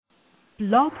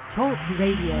Blog Talk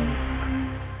Radio.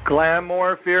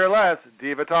 Glamour Fearless,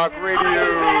 Diva Talk Radio.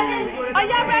 Are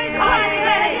y'all ready to party?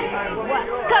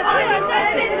 Because we are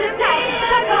destined to take.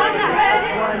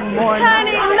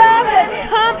 Honey, love has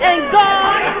come and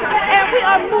gone, and we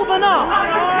are moving on.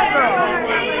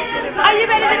 Are you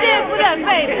ready to dance with us,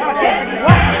 baby?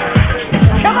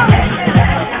 Come on.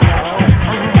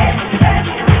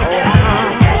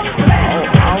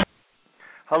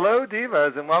 Hello,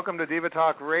 Divas, and welcome to Diva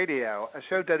Talk Radio, a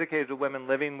show dedicated to women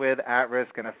living with, at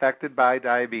risk, and affected by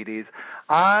diabetes.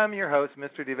 I'm your host,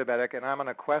 Mr. Divabetic, and I'm on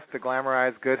a quest to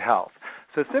glamorize good health.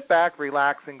 So sit back,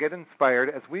 relax, and get inspired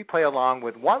as we play along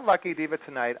with one lucky diva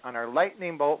tonight on our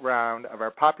lightning bolt round of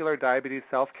our popular diabetes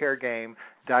self-care game,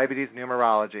 Diabetes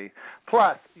Numerology.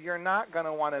 Plus, you're not going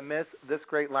to want to miss this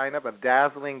great lineup of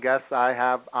dazzling guests I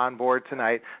have on board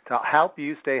tonight to help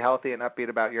you stay healthy and upbeat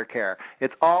about your care.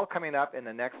 It's all coming up in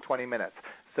the next 20 minutes.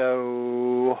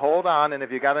 So hold on, and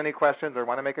if you got any questions or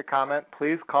want to make a comment,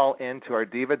 please call in to our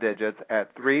Diva Digits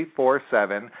at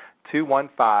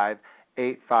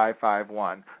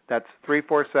 347-215-8551. That's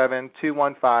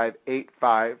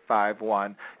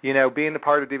 347-215-8551. You know, being a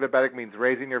part of Divabetic means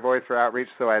raising your voice for outreach,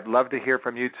 so I'd love to hear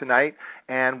from you tonight.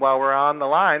 And while we're on the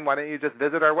line, why don't you just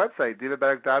visit our website,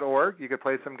 divabetic.org. You could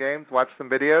play some games, watch some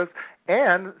videos,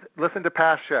 and listen to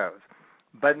past shows.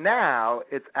 But now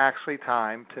it's actually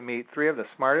time to meet three of the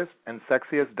smartest and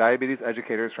sexiest diabetes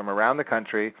educators from around the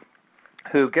country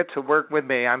who get to work with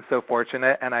me. I'm so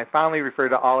fortunate, and I finally refer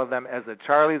to all of them as the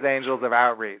Charlie's Angels of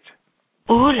Outreach.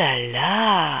 Ooh la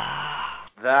la.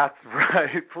 That's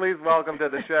right. Please welcome to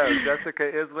the show Jessica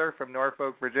Issler from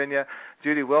Norfolk, Virginia,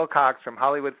 Judi Wilcox from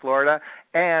Hollywood, Florida,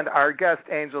 and our guest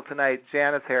angel tonight,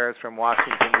 Janice Harris from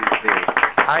Washington, D.C.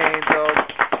 Hi, Angel.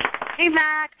 Hey,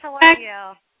 Max. How are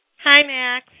you? Hi,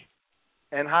 Max.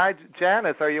 And hi,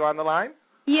 Janice. Are you on the line?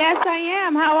 Yes, I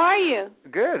am. How are you?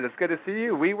 Good. It's good to see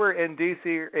you. We were in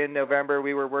D.C. in November.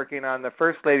 We were working on the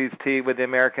First Ladies' Tea with the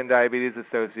American Diabetes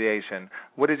Association.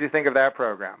 What did you think of that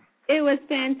program? It was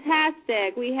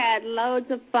fantastic. We had loads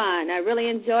of fun. I really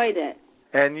enjoyed it.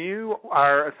 And you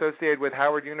are associated with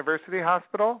Howard University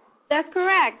Hospital? That's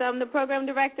correct. I'm the program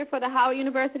director for the Howard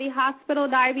University Hospital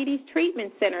Diabetes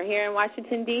Treatment Center here in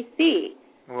Washington, D.C.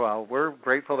 Well, we're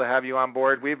grateful to have you on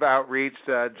board. We've outreached,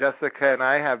 Jessica and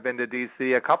I have been to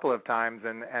D.C. a couple of times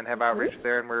and have outreached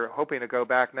there, and we're hoping to go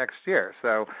back next year.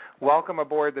 So welcome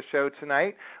aboard the show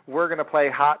tonight. We're going to play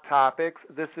Hot Topics.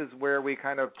 This is where we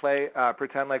kind of play,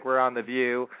 pretend like we're on The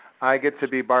View. I get to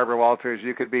be Barbara Walters.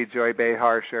 You could be Joy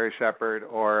Behar, Sherry Shepard,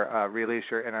 or release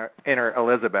your inner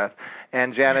Elizabeth.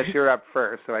 And Janice, you're up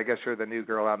first, so I guess you're the new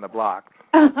girl on the block.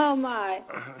 Oh, my.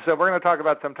 So we're going to talk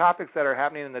about some topics that are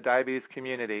happening in the diabetes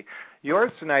community. Yours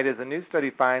tonight is a new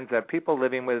study finds that people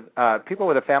living with people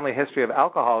with a family history of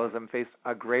alcoholism face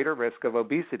a greater risk of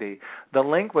obesity. The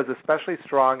link was especially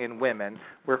strong in women,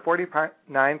 where 49%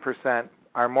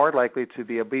 are more likely to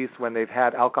be obese when they've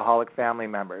had alcoholic family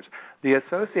members. The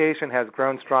association has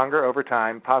grown stronger over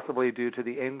time, possibly due to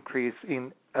the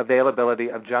increasing availability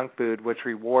of junk food, which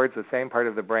rewards the same part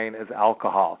of the brain as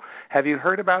alcohol. Have you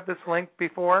heard about this link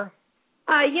before?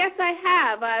 Yes, I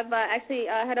have. I've actually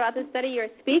heard about the study you're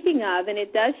speaking of, and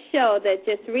it does show that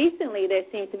just recently there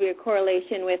seems to be a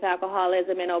correlation with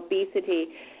alcoholism and obesity.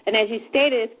 And as you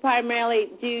stated, it's primarily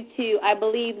due to, I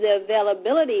believe, the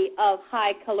availability of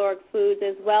high-caloric foods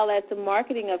as well as the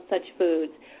marketing of such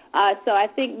foods. So I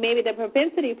think maybe the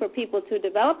propensity for people to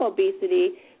develop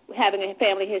obesity, having a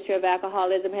family history of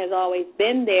alcoholism, has always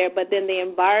been there, but then the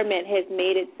environment has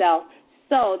made itself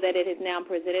so that it has now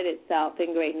presented itself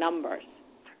in great numbers.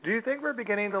 Do you think we're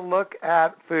beginning to look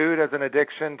at food as an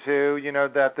addiction too? You know,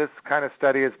 that this kind of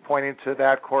study is pointing to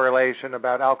that correlation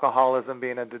about alcoholism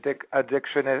being an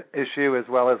addiction issue, as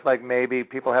well as like maybe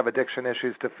people have addiction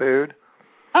issues to food?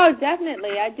 Oh,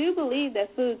 definitely. I do believe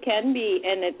that food can be,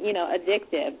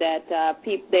 addictive, that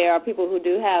there are people who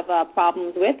do have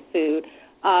problems with food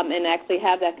and actually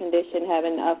have that condition,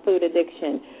 having a food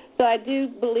addiction. So I do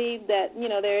believe that,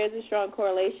 there is a strong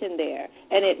correlation there.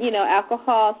 And,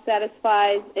 alcohol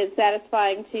is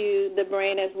satisfying to the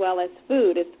brain as well as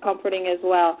food. It's comforting as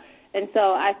well. And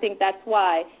so I think that's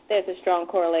why there's a strong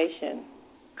correlation.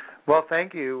 Well,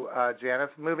 thank you,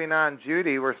 Janice. Moving on,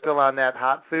 Judi, we're still on that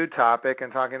hot food topic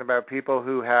and talking about people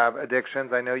who have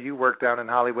addictions. I know you work down in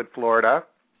Hollywood, Florida.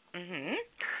 Mm-hmm.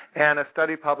 And a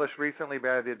study published recently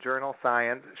by the journal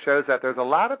Science shows that there's a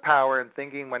lot of power in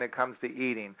thinking when it comes to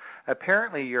eating.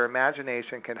 Apparently, your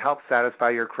imagination can help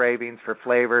satisfy your cravings for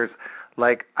flavors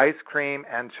like ice cream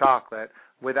and chocolate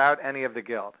without any of the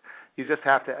guilt. You just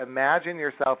have to imagine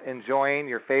yourself enjoying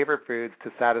your favorite foods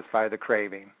to satisfy the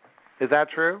craving. Is that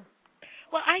true?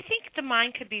 Well, I think the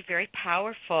mind could be very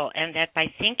powerful, and that by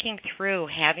thinking through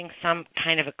having some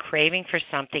kind of a craving for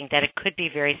something, that it could be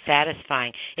very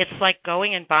satisfying. It's like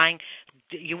going and buying,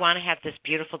 you want to have this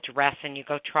beautiful dress, and you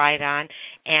go try it on,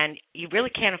 and you really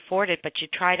can't afford it, but you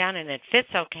try it on, and it fits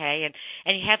okay,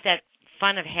 and you have that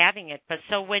fun of having it. But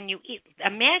so when you eat,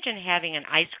 imagine having an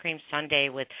ice cream sundae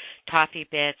with toffee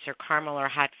bits or caramel or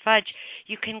hot fudge,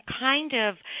 you can kind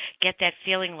of get that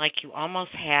feeling like you almost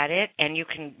had it, and you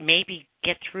can maybe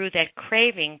get through that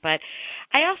craving. But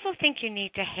I also think you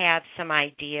need to have some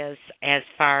ideas as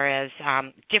far as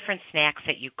different snacks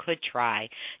that you could try,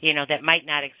 that might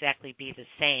not exactly be the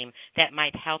same, that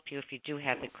might help you if you do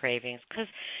have the cravings. Because,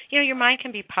 your mind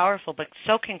can be powerful, but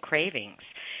so can cravings.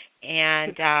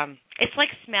 And it's like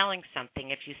smelling something.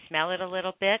 If you smell it a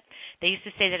little bit, they used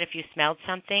to say that if you smelled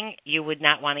something, you would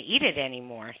not want to eat it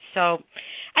anymore. So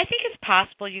I think it's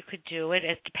possible you could do it.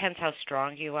 It depends how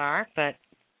strong you are, but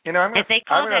I'm going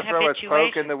to throw a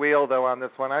spoke in the wheel, though, on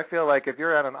this one. I feel like if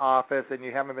you're at an office and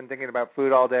you haven't been thinking about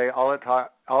food all day, all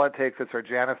it takes is for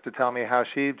Janice to tell me how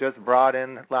she just brought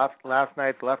in last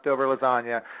night's leftover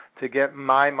lasagna to get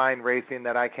my mind racing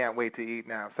that I can't wait to eat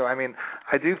now. So, I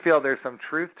do feel there's some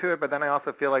truth to it, but then I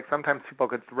also feel like sometimes people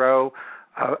could throw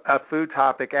a food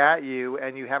topic at you,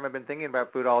 and you haven't been thinking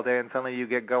about food all day, and suddenly you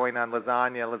get going on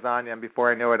lasagna, and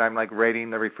before I know it, I'm like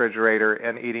raiding the refrigerator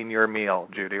and eating your meal,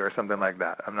 Judi, or something like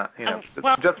that. I'm not,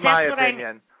 just my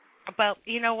opinion. Well,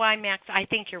 you know why, Max? I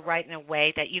think you're right in a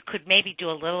way that you could maybe do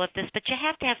a little of this, but you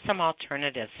have to have some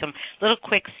alternatives, some little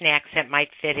quick snacks that might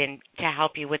fit in to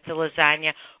help you with the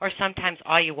lasagna, or sometimes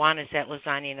all you want is that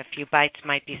lasagna and a few bites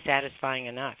might be satisfying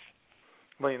enough.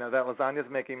 Well, that lasagna's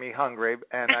making me hungry,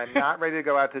 and I'm not ready to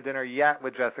go out to dinner yet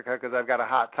with Jessica because I've got a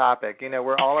hot topic.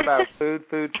 We're all about food,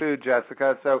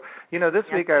 Jessica. So, this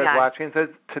week I was watching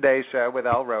the Today Show with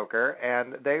Elle Roker,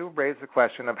 and they raised the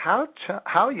question of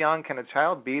how young can a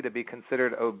child be to be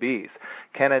considered obese?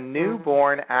 Can a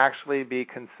newborn actually be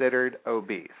considered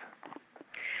obese?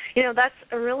 That's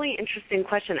a really interesting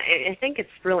question. I think it's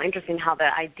really interesting how the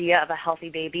idea of a healthy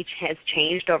baby has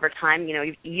changed over time.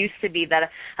 It used to be that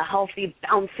a healthy,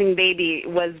 bouncing baby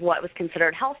was what was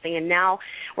considered healthy, and now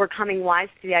we're coming wise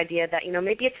to the idea that,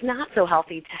 maybe it's not so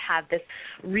healthy to have this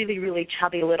really, really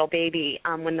chubby little baby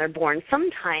when they're born.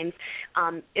 Sometimes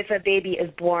if a baby is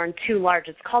born too large,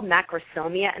 it's called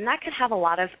macrosomia, and that could have a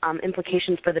lot of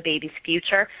implications for the baby's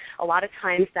future. A lot of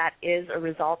times that is a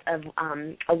result of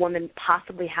a woman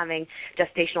possibly having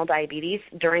gestational diabetes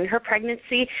during her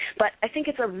pregnancy, but I think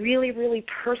it's a really, really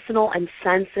personal and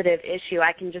sensitive issue.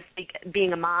 I can just speak,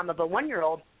 being a mom of a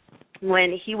 1-year-old,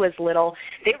 when he was little,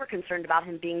 they were concerned about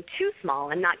him being too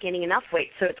small and not gaining enough weight.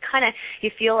 So it's kind of,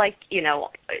 you feel like,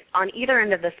 on either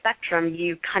end of the spectrum,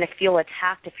 you kind of feel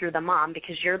attacked if you're the mom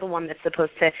because you're the one that's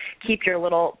supposed to keep your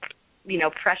little,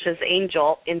 precious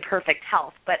angel in perfect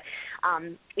health. But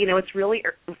it's really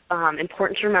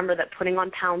important to remember that putting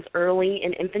on pounds early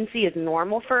in infancy is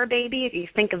normal for a baby. If you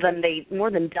think of them, they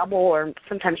more than double or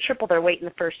sometimes triple their weight in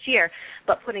the first year,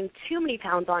 but putting too many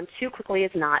pounds on too quickly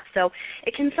is not. So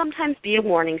it can sometimes be a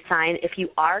warning sign. If you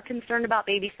are concerned about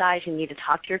baby size, you need to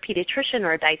talk to your pediatrician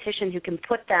or a dietitian who can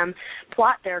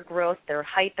plot their growth, their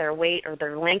height, their weight, or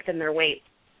their length and their weight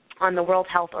on the World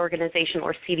Health Organization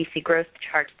or CDC growth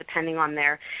charts, depending on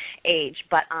their age.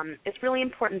 But it's really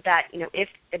important that, if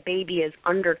a baby is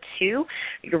under 2,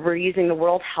 we're using the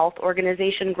World Health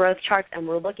Organization growth charts, and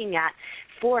we're looking at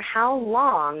for how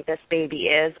long this baby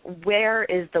is, where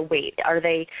is the weight? Are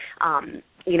they,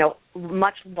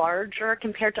 much larger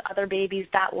compared to other babies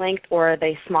that length, or are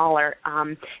they smaller?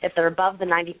 If they're above the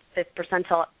 95th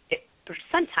percentile,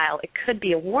 it could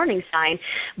be a warning sign,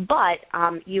 but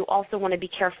you also want to be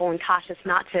careful and cautious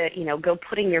not to, go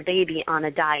putting your baby on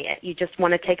a diet. You just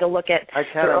want to take a look at I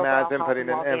can't imagine putting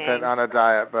an infant on a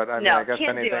diet, but I guess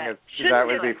anything that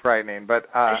would be frightening. But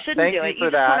thank you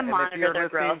for that. You just want to monitor their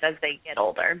growth as they get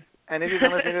older. And if you've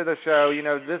been listening to the show,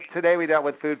 today we dealt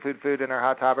with food in our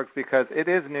Hot Topics because it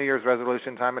is New Year's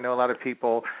resolution time. I know a lot of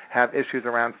people have issues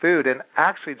around food. And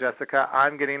actually, Jessica,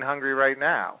 I'm getting hungry right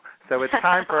now. So it's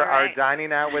time for our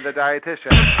Dining Out with a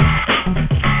Dietitian.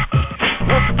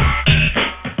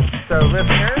 So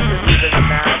listeners, if you've been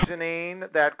imagining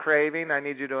that craving, I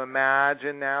need you to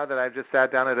imagine now that I've just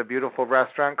sat down at a beautiful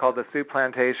restaurant called the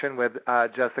Souplantation with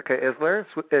Jessica Issler.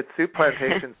 It's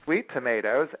Souplantation Sweet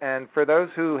Tomatoes. And for those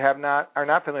who are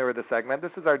not familiar with the segment,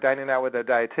 this is our Dining Out with a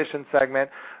Dietitian segment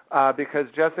because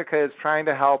Jessica is trying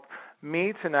to help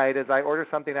me tonight as I order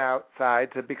something outside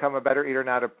to become a better eater,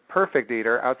 not a perfect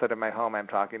eater, outside of my home I'm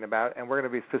talking about. And we're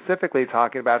going to be specifically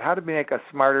talking about how to make a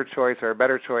smarter choice or a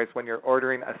better choice when you're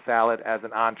ordering a salad as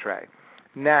an entree.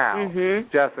 Now,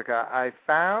 Jessica, I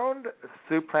found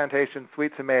Souplantation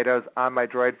sweet tomatoes on my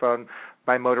Droid phone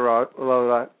by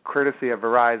Motorola, courtesy of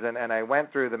Verizon, and I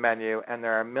went through the menu, and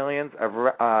there are millions of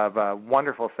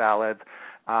wonderful salads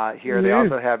here. They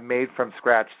also have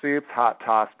made-from-scratch soups, hot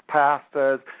tossed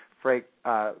pastas,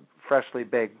 freshly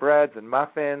baked breads and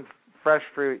muffins, fresh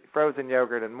fruit, frozen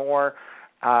yogurt, and more.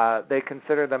 They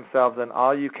consider themselves an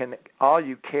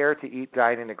all-you-care-to-eat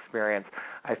dining experience.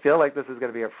 I feel like this is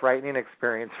going to be a frightening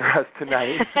experience for us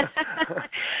tonight.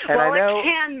 And well, I know, it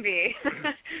can be.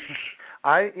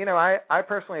 I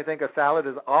personally think a salad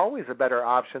is always a better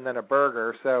option than a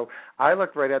burger. So I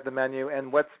looked right at the menu,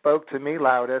 and what spoke to me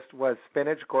loudest was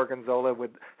spinach gorgonzola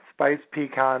with spiced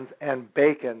pecans and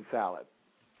bacon salad.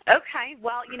 Okay,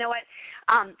 well, you know what?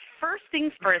 First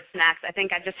things first, snacks, I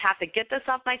think I just have to get this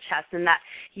off my chest, and that,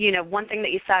 one thing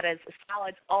that you said is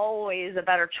salad's always a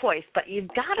better choice, but you've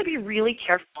got to be really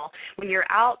careful when you're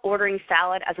out ordering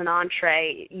salad as an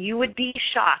entree. You would be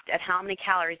shocked at how many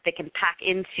calories they can pack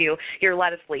into your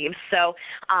lettuce leaves, so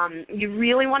you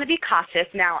really want to be cautious.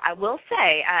 Now, I will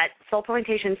say at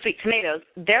Souplantation Sweet Tomatoes,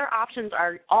 their options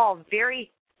are all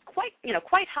quite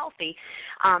healthy.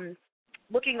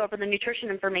 Looking over the nutrition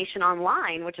information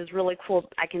online, which is really cool.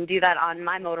 I can do that on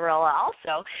my Motorola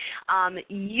also.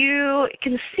 You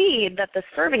can see that the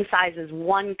serving size is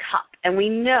 1 cup. And we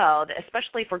know that,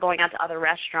 especially if we're going out to other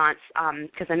restaurants,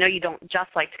 because I know you don't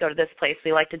just like to go to this place.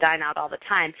 We like to dine out all the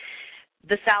time.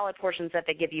 The salad portions that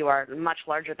they give you are much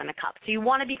larger than a cup. So you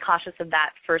want to be cautious of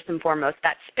that first and foremost.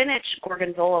 That spinach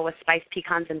gorgonzola with spiced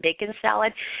pecans and bacon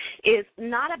salad is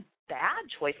not a bad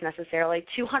choice necessarily,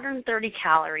 230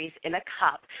 calories in a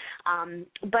cup,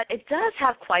 but it does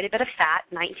have quite a bit of fat,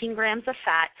 19 grams of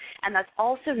fat, and that's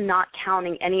also not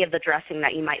counting any of the dressing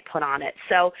that you might put on it.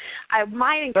 So I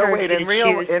might encourage you to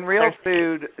choose. In real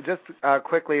food, just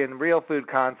quickly, in real food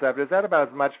concept, is that about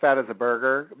as much fat as a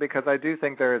burger? Because I do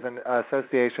think there is an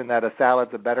association that a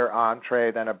salad's a better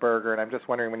entree than a burger, and I'm just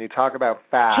wondering, when you talk about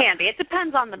fat, can be. It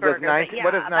depends on the burger.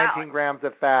 What does 19 grams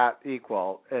of fat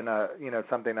equal in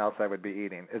something else I would be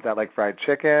eating? Is that like fried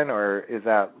chicken, or is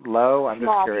that low? I'm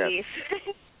small just curious.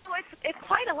 Piece. It's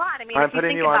quite a lot. I mean, I'm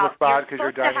putting you on the spot because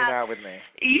you're dining out with me.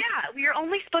 Yeah, you're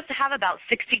only supposed to have about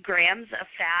 60 grams of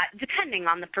fat, depending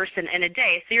on the person in a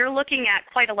day. So you're looking at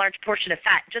quite a large portion of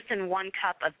fat just in 1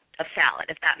 cup of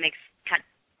salad, if that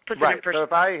puts it in perspective. So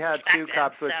if I had 2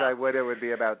 cups, which I would, it would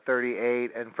be about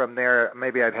 38, and from there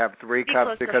maybe I'd have 3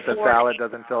 cups because the salad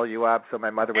doesn't fill you up, so my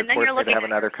mother would force me to have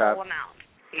another cup.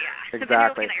 Yeah, exactly. So then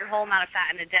you're looking at your whole amount of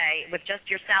fat in a day with just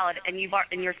your salad, and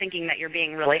you're thinking that you're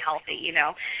being really healthy,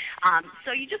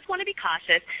 So you just want to be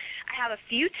cautious. I have a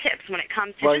few tips when it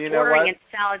comes to ordering in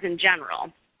salads in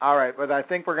general. All right, but I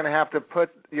think you're going to have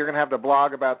to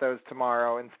blog about those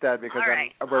tomorrow instead, because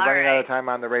we're running out of time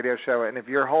on the radio show. And if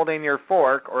you're holding your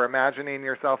fork or imagining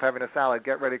yourself having a salad,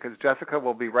 get ready, because Jessica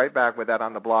will be right back with that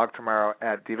on the blog tomorrow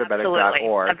at divabetic.org.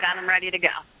 Absolutely. I've got them ready to go.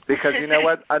 Because you know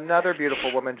what? Another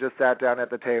beautiful woman just sat down at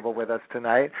the table with us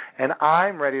tonight, and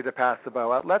I'm ready to pass the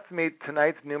bow out. Let's meet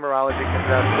tonight's numerology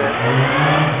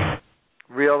contestant,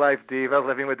 real-life diva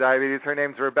living with diabetes. Her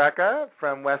name's Rebecca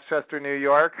from Westchester, New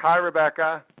York. Hi,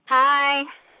 Rebecca. Hi.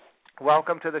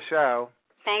 Welcome to the show.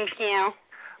 Thank you.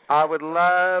 I would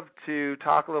love to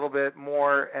talk a little bit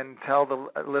more and tell the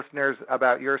listeners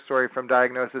about your story from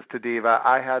diagnosis to diva.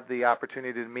 I had the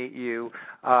opportunity to meet you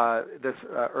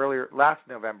last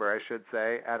November, I should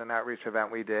say, at an outreach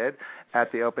event we did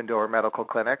at the Open Door Medical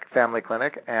Clinic, Family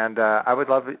Clinic, and I would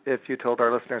love if you told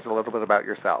our listeners a little bit about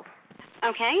yourself.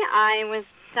 Okay, I was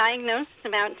diagnosed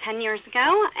about 10 years ago,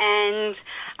 and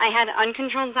I had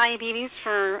uncontrolled diabetes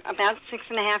for about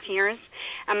 6.5 years,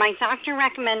 and my doctor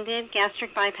recommended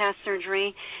gastric bypass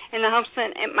surgery in the hopes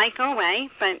that it might go away,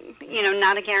 but,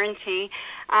 not a guarantee.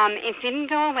 It didn't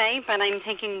go away, but I'm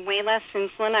taking way less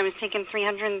insulin. I was taking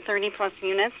 330-plus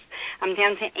units. I'm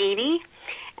down to 80,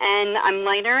 and I'm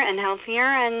lighter and healthier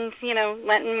and,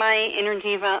 letting my inner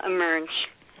diva emerge.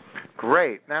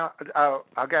 Great. Now,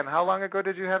 again, how long ago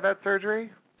did you have that surgery?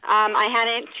 I had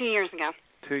it 2 years ago.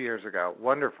 2 years ago.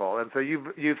 Wonderful. And so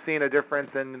you've seen a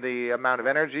difference in the amount of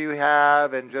energy you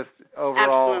have and just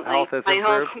overall health has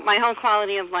improved? My whole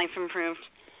quality of life improved.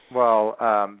 Well,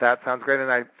 that sounds great,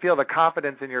 and I feel the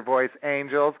confidence in your voice.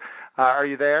 Angels, are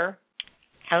you there?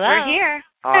 Hello. We're here.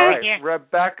 All right. Here.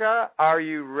 Rebecca, are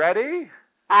you ready?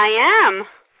 I am.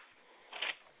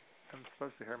 I'm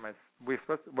supposed to hear we're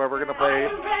going to play.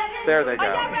 There they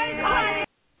go.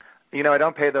 You know, I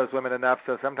don't pay those women enough,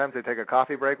 so sometimes they take a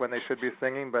coffee break when they should be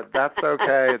singing, but that's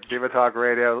okay. It's Diva Talk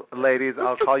Radio. Ladies,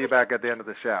 I'll call you back at the end of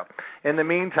the show. In the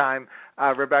meantime,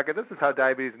 Rebecca, this is how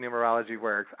diabetes numerology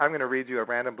works. I'm going to read you a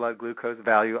random blood glucose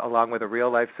value along with a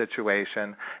real-life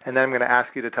situation, and then I'm going to ask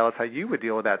you to tell us how you would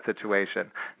deal with that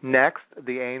situation. Next,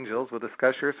 the angels will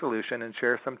discuss your solution and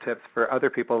share some tips for other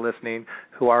people listening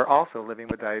who are also living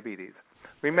with diabetes.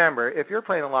 Remember, if you're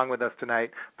playing along with us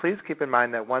tonight, please keep in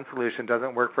mind that one solution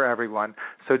doesn't work for everyone,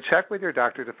 so check with your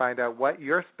doctor to find out what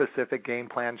your specific game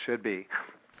plan should be.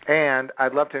 And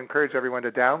I'd love to encourage everyone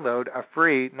to download a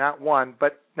free, not one,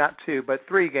 but not two, but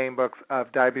 3 game books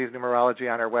of diabetes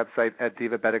numerology on our website at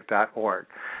divabetic.org.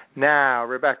 Now,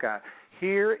 Rebecca,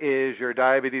 here is your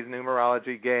diabetes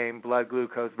numerology game blood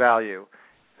glucose value,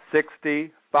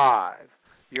 65.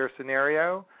 Your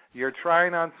scenario? You're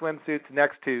trying on swimsuits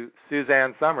next to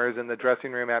Suzanne Summers in the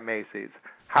dressing room at Macy's.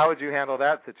 How would you handle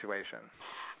that situation?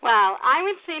 Well, I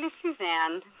would say to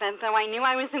Suzanne that though I knew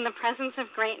I was in the presence of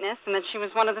greatness and that she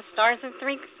was one of the stars of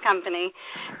Three's Company,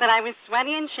 that I was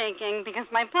sweaty and shaking because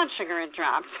my blood sugar had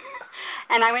dropped.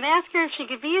 And I would ask her if she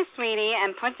could be a sweetie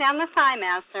and put down the Thigh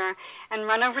Master and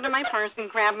run over to my purse and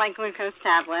grab my glucose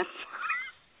tablets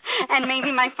and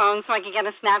maybe my phone so I could get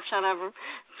a snapshot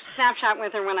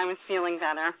with her when I was feeling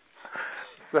better.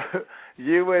 So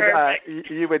you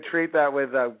would treat that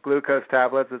with glucose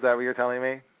tablets? Is that what you're telling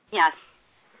me? Yes.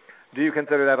 Do you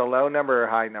consider that a low number or a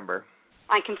high number?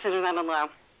 I consider that a low.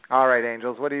 All right,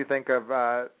 Angels. What do you think of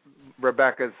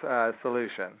Rebecca's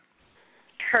solution?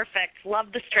 Perfect. Love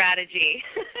the strategy.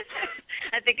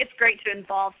 I think it's great to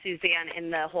involve Suzanne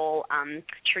in the whole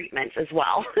treatment as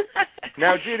well.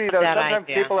 Now, Judi, though, sometimes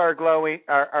people are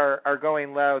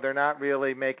going low. They're not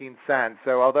really making sense.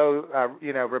 So although,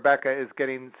 Rebecca is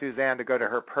getting Suzanne to go to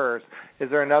her purse, is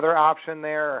there another option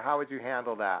there, or how would you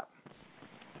handle that?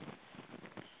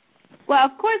 Well,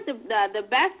 of course, the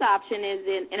best option is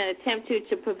in an attempt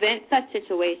to prevent such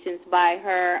situations by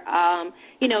her,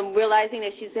 realizing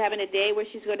that she's having a day where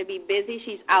she's going to be busy.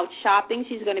 She's out shopping.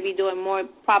 She's going to be doing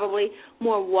probably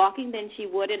more walking than she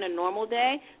would in a normal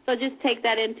day. So just take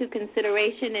that into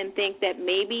consideration and think that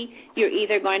maybe you're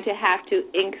either going to have to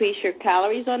increase your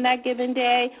calories on that given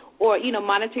day or,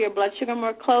 monitor your blood sugar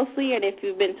more closely. And if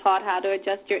you've been taught how to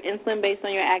adjust your insulin based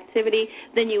on your activity,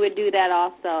 then you would do that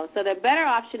also. So the better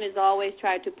option is always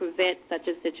try to prevent such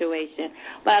a situation.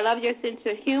 But I love your sense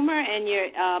of humor and your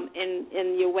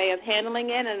in your way of handling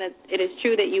it, and it is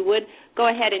true that you would go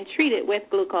ahead and treat it with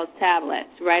glucose tablets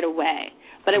right away.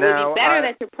 But it would be better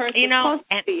that your person is close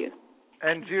to you.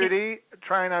 And Judi,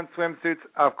 trying on swimsuits,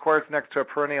 of course, next to a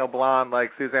perennial blonde like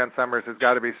Suzanne Summers has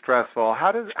got to be stressful.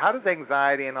 How does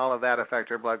anxiety and all of that affect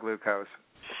your blood glucose?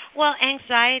 Well,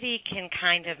 anxiety can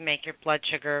kind of make your blood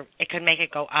sugar, it can make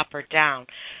it go up or down.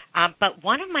 But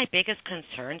one of my biggest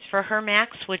concerns for her,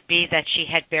 Max, would be that she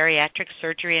had bariatric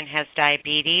surgery and has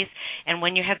diabetes. And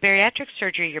when you have bariatric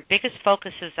surgery, your biggest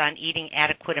focus is on eating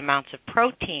adequate amounts of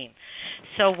protein.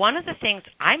 So one of the things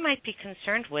I might be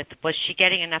concerned with, was she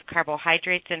getting enough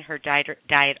carbohydrates in her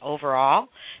diet overall?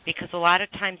 Because a lot of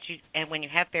times, when you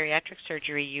have bariatric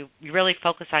surgery, you really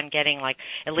focus on getting like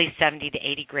at least 70 to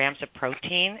 80 grams of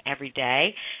protein every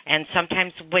day. And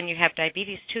sometimes when you have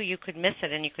diabetes, too, you could miss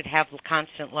it and you could have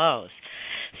constant lows.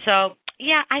 So,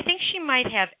 yeah, I think she might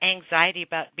have anxiety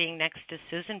about being next to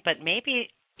Susan, but maybe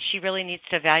she really needs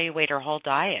to evaluate her whole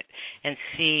diet and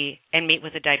meet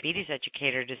with a diabetes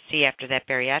educator to see after that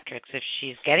bariatrics if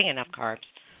she's getting enough carbs.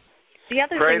 The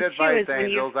other Great thing advice, too, is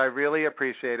Angels. I really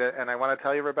appreciate it. And I want to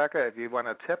tell you, Rebecca, if you want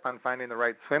a tip on finding the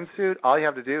right swimsuit, all you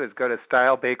have to do is go to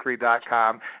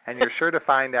stylebakery.com, and you're sure to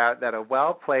find out that a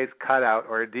well-placed cutout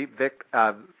or a deep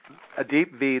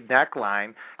V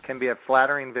neckline can be a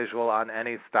flattering visual on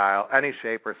any style, any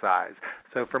shape or size.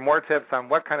 So for more tips on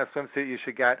what kind of swimsuit you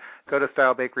should get, go to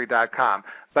stylebakery.com.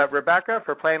 But Rebecca,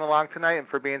 for playing along tonight and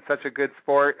for being such a good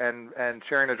sport and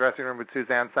sharing a dressing room with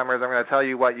Suzanne Summers, I'm going to tell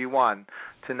you what you won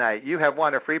tonight. You have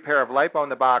won a free pair of Lipo in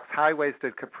the Box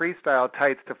high-waisted capri-style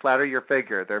tights to flatter your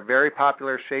figure. They're very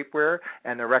popular shapewear,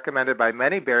 and they're recommended by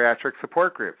many bariatric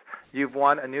support groups. You've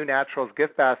won a New Naturals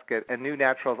gift basket and New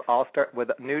Naturals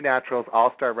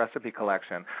All-Star Recipe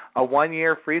Collection, a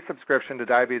 1-year free subscription to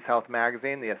Diabetes Health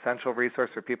Magazine, the essential resource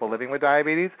for people living with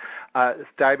diabetes.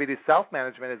 Diabetes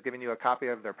Self-Management is giving you a copy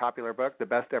of their popular book, The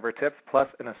Best Ever Tips, plus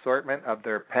an assortment of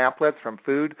their pamphlets from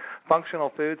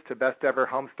functional foods to best ever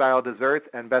home-style desserts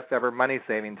and best ever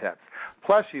money-saving tips.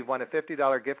 Plus, you've won a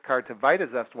 $50 gift card to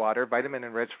VitaZest water,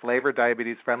 vitamin-enriched, flavored,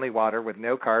 diabetes-friendly water with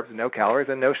no carbs, no calories,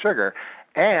 and no sugar,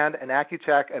 and an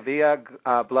Accucheck Avia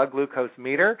blood glucose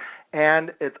meter,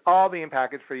 and it's all being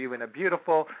packaged for you in a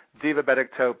beautiful Divabetic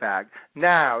tote bag.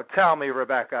 Now, tell me,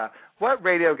 Rebecca, what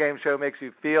radio game show makes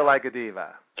you feel like a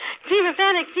diva?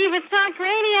 Divabetic, Diva Talk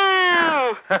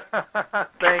Radio.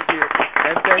 Thank you.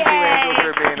 And thank you, Angel,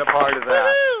 for being a part of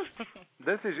that. Woo-hoo.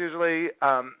 This is usually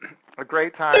a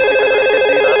great time to get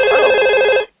Diva.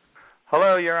 Oh.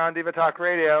 Hello, you're on Diva Talk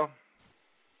Radio.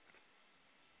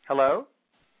 Hello?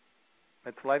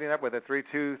 It's lighting up with a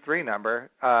 323 number.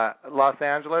 Los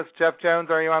Angeles. Jeff Jones,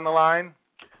 are you on the line?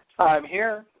 I'm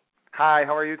here. Hi,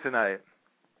 how are you tonight?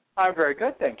 I'm very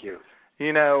good, thank you.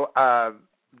 You know,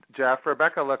 Jeff,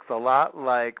 Rebecca looks a lot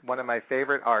like one of my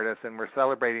favorite artists, and we're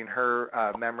celebrating her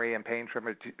memory and paying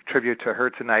tribute to her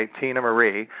tonight, Tina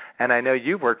Marie. And I know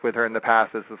you've worked with her in the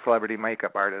past as a celebrity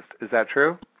makeup artist. Is that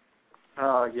true?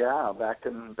 Yeah, back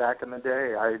in the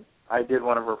day, I did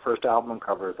one of her first album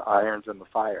covers, Irons in the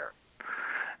Fire.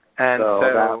 And so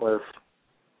that was...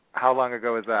 How long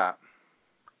ago was that?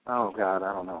 Oh, God,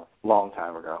 I don't know. Long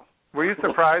time ago. Were you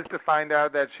surprised to find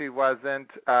out that she wasn't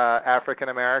African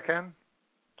American?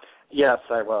 Yes,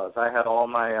 I was. I had all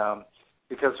my,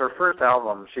 because her first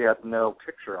album, she had no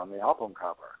picture on the album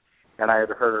cover. And I had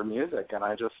heard her music, and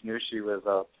I just knew she was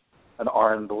an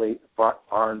R&B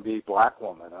black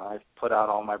woman. And I put out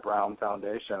all my brown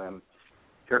foundation, and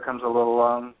here comes a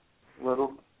little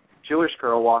Jewish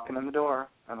girl walking in the door.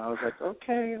 And I was like,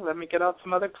 okay, let me get out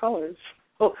some other colors.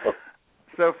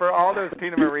 So for all those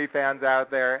Tina Marie fans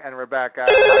out there, and Rebecca,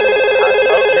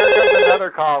 here comes another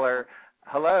caller.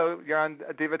 Hello, you're on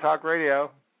Diva Talk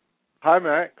Radio. Hi,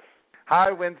 Max.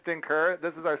 Hi, Winston Kerr.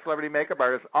 This is our celebrity makeup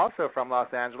artist, also from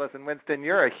Los Angeles. And Winston,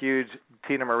 you're a huge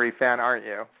Tina Marie fan, aren't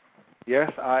you?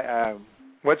 Yes, I am.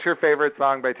 What's your favorite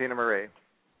song by Tina Marie?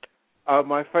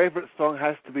 My favorite song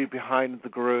has to be Behind the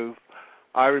Groove.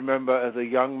 I remember as a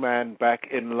young man back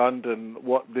in London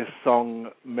what this song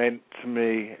meant to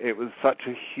me. It was such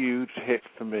a huge hit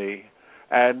for me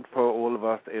and for all of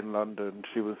us in London.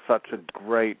 She was such a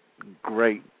great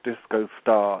disco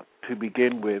star to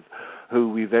begin with,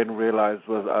 who we then realized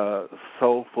was a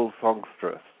soulful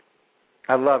songstress.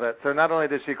 I love it. So not only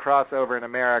did she cross over in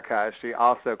America, she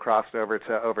also crossed over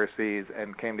to overseas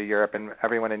and came to Europe, and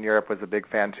everyone in Europe was a big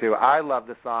fan too. I love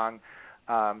the song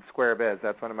Square Biz.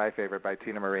 That's one of my favorite by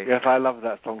Tina Marie. Yes, I love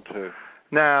that song too.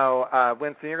 Now,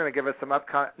 Winston, you're going to give us some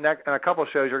in a couple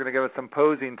shows, you're going to give us some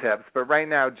posing tips. But right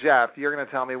now, Jeff, you're going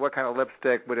to tell me what kind of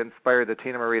lipstick would inspire the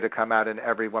Tina Marie to come out in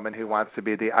every woman who wants to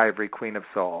be the Ivory Queen of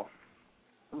Soul.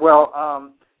 Well,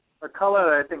 a color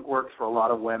that I think works for a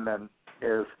lot of women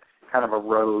is kind of a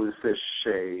rose-ish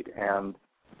shade. And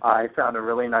I found a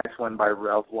really nice one by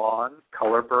Revlon,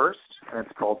 Color Burst, and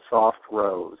it's called Soft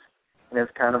Rose. And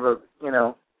it's kind of a,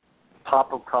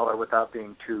 pop of color without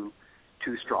being too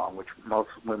strong, which most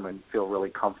women feel really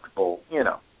comfortable,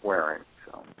 wearing.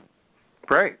 So,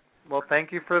 great. Well,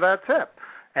 thank you for that tip.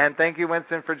 And thank you,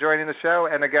 Winston, for joining the show.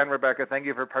 And again, Rebecca, thank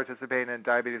you for participating in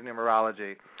Diabetes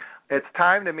Numerology. It's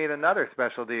time to meet another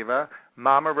special diva,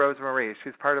 Mama Rose Marie.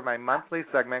 She's part of my monthly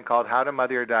segment called How to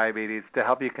Mother Your Diabetes to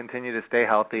help you continue to stay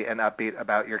healthy and upbeat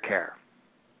about your care.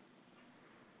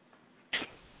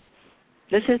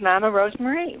 This is Mama Rose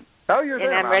Marie. Oh, you're there,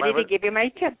 and I'm Mom. ready to give you my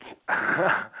tips.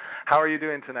 How are you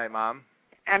doing tonight, Mom?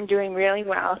 I'm doing really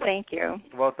well, thank you.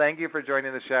 Well, thank you for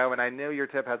joining the show, and I knew your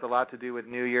tip has a lot to do with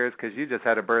New Year's because you just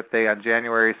had a birthday on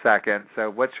January 2nd. So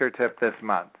what's your tip this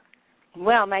month?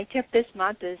 Well, my tip this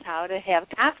month is how to have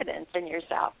confidence in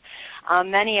yourself.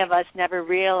 Many of us never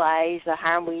realize the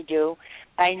harm we do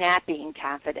by not being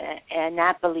confident and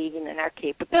not believing in our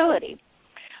capability.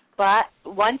 But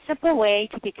one simple way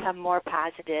to become more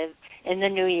positive in the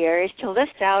new year is to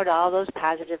list out all those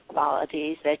positive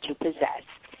qualities that you possess.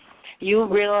 You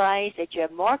realize that you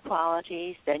have more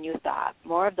qualities than you thought,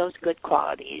 more of those good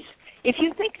qualities. If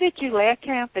you think that you lack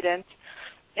confidence,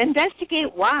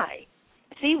 investigate why.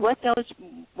 See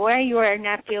where you are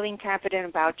not feeling confident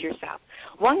about yourself.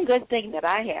 One good thing that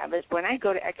I have is when I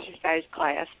go to exercise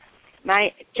class,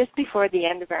 just before the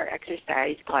end of our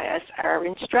exercise class, our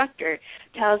instructor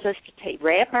tells us to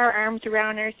wrap our arms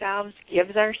around ourselves,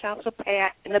 gives ourselves a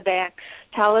pat in the back,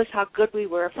 tell us how good we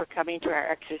were for coming to our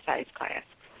exercise class.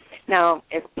 Now,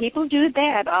 if people do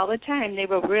that all the time, they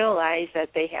will realize that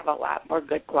they have a lot more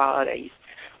good qualities.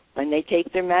 When they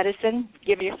take their medicine,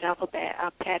 give yourself a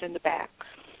pat in the back.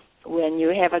 When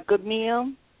you have a good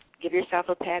meal, give yourself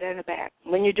a pat on the back.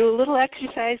 When you do a little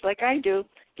exercise like I do,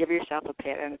 give yourself a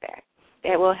pat on the back.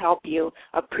 That will help you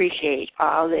appreciate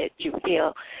all that you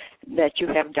feel that you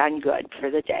have done good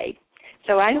for the day.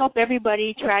 So I hope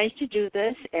everybody tries to do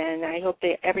this, and I hope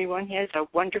that everyone has a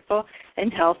wonderful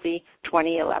and healthy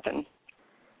 2011.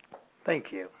 Thank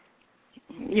you.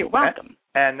 You're welcome.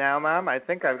 And now, Mom, I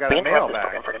think I've got a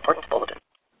mailbag.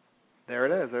 There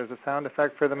it is. There's a sound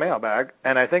effect for the mailbag.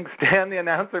 And I think Stan, the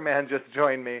announcer man, just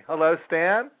joined me. Hello,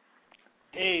 Stan.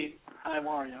 Hey, how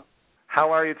are you?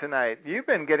 How are you tonight? You've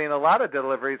been getting a lot of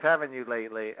deliveries, haven't you,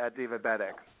 lately at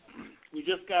Divabetic? We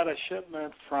just got a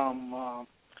shipment from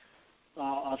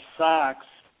socks,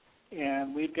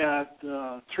 and we've got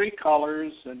 3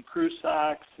 colors and crew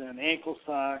socks and ankle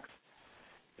socks,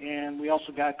 and we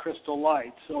also got crystal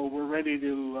light. So we're ready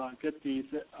to get these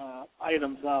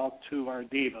items out to our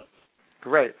divas.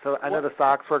 Great. So I know the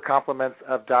socks were compliments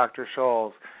of Dr.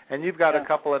 Scholl's, and you've got a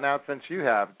couple announcements you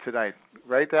have tonight,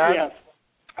 right, Dad? Yes.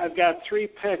 I've got 3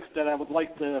 picks that I would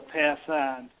like to pass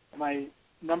on. My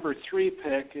number 3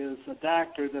 pick is a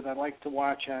doctor that I like to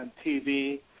watch on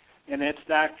TV, and it's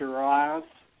Dr. Oz.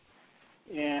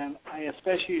 And I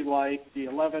especially like the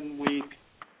 11-week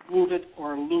Move It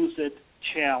or Lose It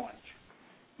challenge.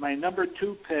 My number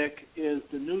 2 pick is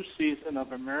the new season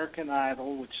of American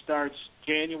Idol, which starts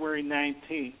January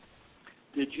 19th.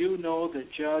 Did you know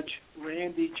that Judge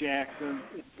Randy Jackson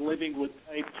is living with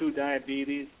type 2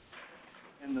 diabetes?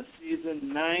 And the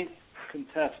season 9th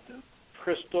contestant,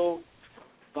 Crystal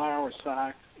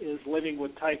Bowersock, is living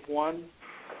with type 1.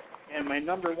 And my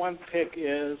number 1 pick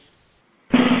is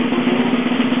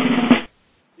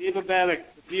Divabetic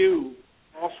View,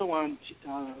 also on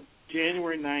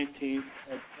January 19th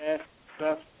at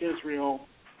Beth Israel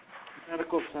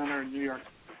Medical Center in New York.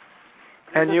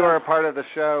 And you are a part of the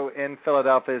show in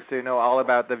Philadelphia, so you know all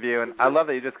about The View. And I love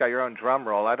that you just got your own drum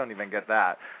roll. I don't even get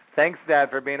that. Thanks, Dad,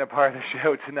 for being a part of the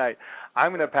show tonight.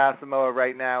 I'm going to pass the MOA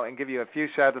right now and give you a few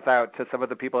shout-outs out to some of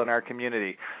the people in our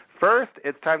community. First,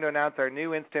 it's time to announce our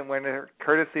new instant winner,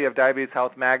 courtesy of Diabetes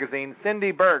Health Magazine,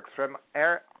 Cindy Burks from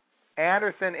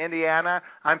Anderson, Indiana.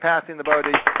 I'm passing the MOA to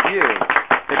you.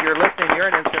 If you're listening, you're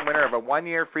an instant winner of a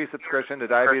 1-year free subscription to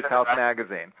Diabetes Health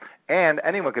Magazine. And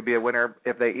anyone could be a winner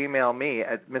if they email me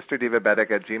at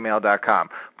mrdivabetic@gmail.com.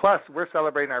 Plus, we're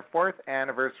celebrating our 4th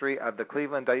anniversary of the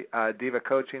Cleveland Diva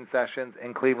Coaching Sessions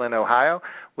in Cleveland, Ohio,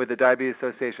 with the Diabetes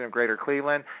Association of Greater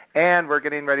Cleveland. And we're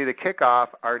getting ready to kick off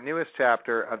our newest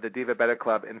chapter of the Divabetic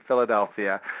Club in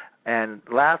Philadelphia. And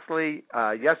lastly,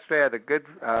 yesterday I had the good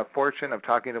fortune of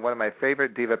talking to one of my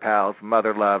favorite diva pals,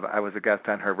 Mother Love. I was a guest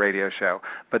on her radio show.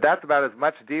 But that's about as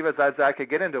much divas as I could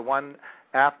get into one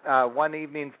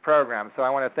evening's program. So I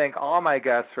want to thank all my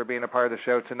guests for being a part of the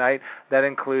show tonight. That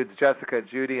includes Jessica,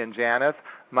 Judy, and Janice,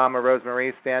 Mama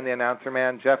Rosemarie, Stan the Announcer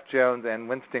Man, Jeff Jones, and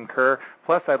Winston Kerr.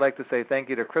 Plus, I'd like to say thank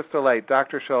you to Crystal Light,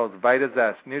 Dr. Scholl's, Vita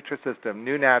Zest, Nutrisystem,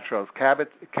 New Naturals,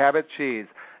 Cabot Cheese,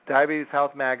 Diabetes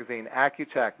Health Magazine,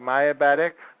 AccuCheck,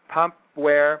 Diabetic,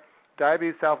 Pumpware,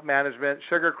 Diabetes Self Management,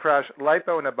 Sugar Crush,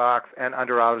 Lipo in a Box, and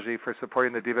Underology for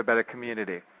supporting the Divabetic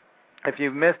community. If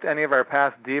you've missed any of our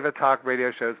past Diva Talk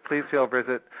radio shows, please feel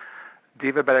visit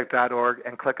divabetic.org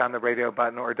and click on the radio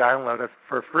button or download us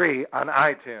for free on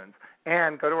iTunes.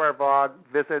 And go to our blog,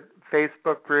 visit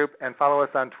Facebook group, and follow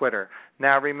us on Twitter.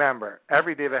 Now remember,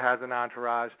 every diva has an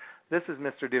entourage. This is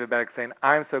Mr. Divabetic saying,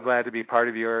 I'm so glad to be part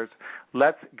of yours.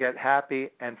 Let's get happy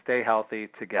and stay healthy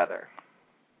together.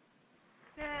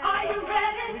 Are you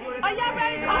ready? Are y'all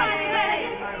ready? Are you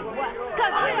ready?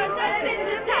 Because we are just in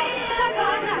the tank.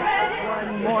 Are you ready?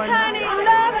 Honey,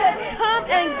 love has come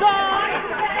and gone,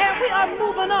 and we are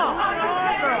moving on.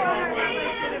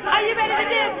 Are you ready to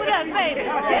dance with us,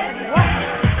 baby?